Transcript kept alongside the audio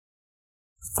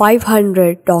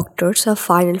500 doctors are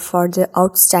fined for their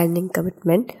outstanding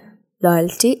commitment,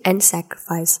 loyalty, and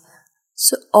sacrifice.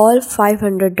 So, all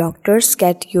 500 doctors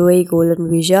get UAE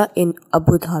Golden Visa in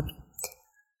Abu Dhabi,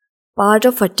 part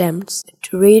of attempts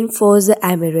to reinforce the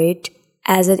Emirate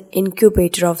as an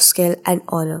incubator of skill and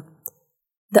honor.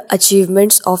 The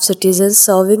achievements of citizens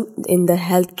serving in the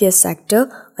healthcare sector,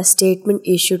 a statement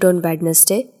issued on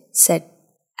Wednesday, said.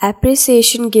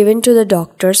 Appreciation given to the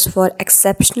doctors for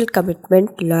exceptional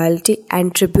commitment, loyalty,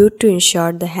 and tribute to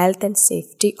ensure the health and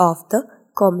safety of the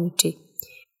community.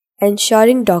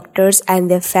 Ensuring doctors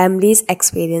and their families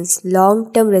experience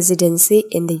long-term residency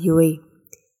in the UAE.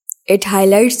 It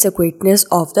highlights the greatness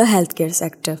of the healthcare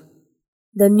sector.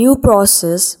 The new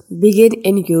process begin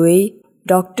in UAE,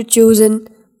 doctor chosen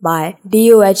by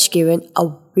DOH given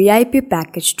a VIP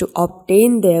package to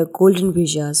obtain their golden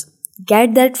visas.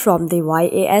 Get that from the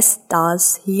YAS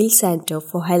Taj Heel Center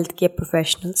for Healthcare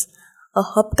Professionals, a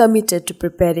hub committed to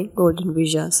preparing golden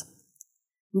visas.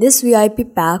 This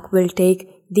VIP pack will take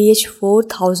DH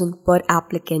 4,000 per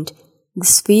applicant.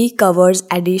 This fee covers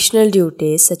additional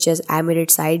duties such as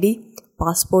Emirates ID,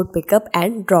 passport pickup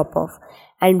and drop-off,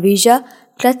 and visa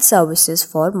clutch services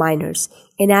for minors.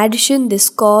 In addition, this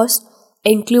cost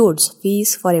includes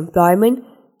fees for employment,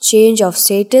 change of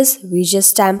status, visa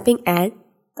stamping and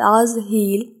Taj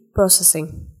Heel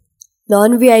processing.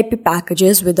 Non-VIP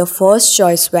packages with the first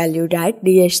choice valued at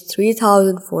DH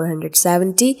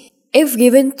 3,470 if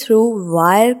given through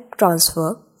wire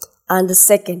transfer and the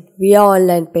second via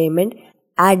online payment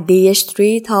at DH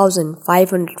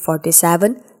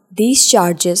 3,547. These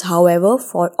charges, however,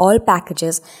 for all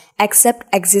packages except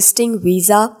existing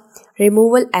visa,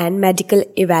 removal and medical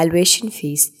evaluation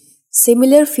fees.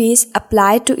 Similar fees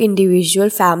apply to individual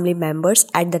family members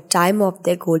at the time of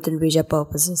their golden visa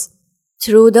purposes.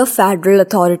 Through the Federal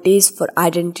Authorities for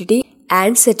Identity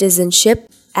and Citizenship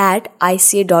at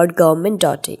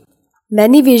ica.government.in.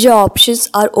 Many visa options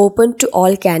are open to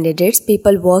all candidates,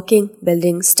 people working,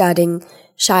 building, studying,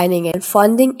 shining and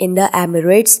funding in the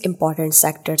Emirates' important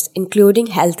sectors, including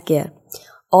healthcare.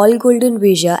 All golden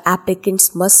visa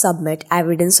applicants must submit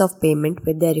evidence of payment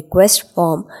with their request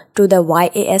form to the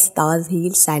YAS Taj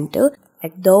Heel Center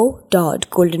at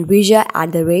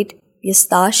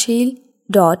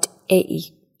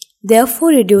do.goldenvisa@yastasheel.ae,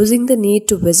 therefore reducing the need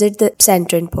to visit the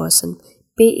center in person.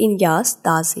 Pay in Yas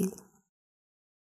Taj Heel.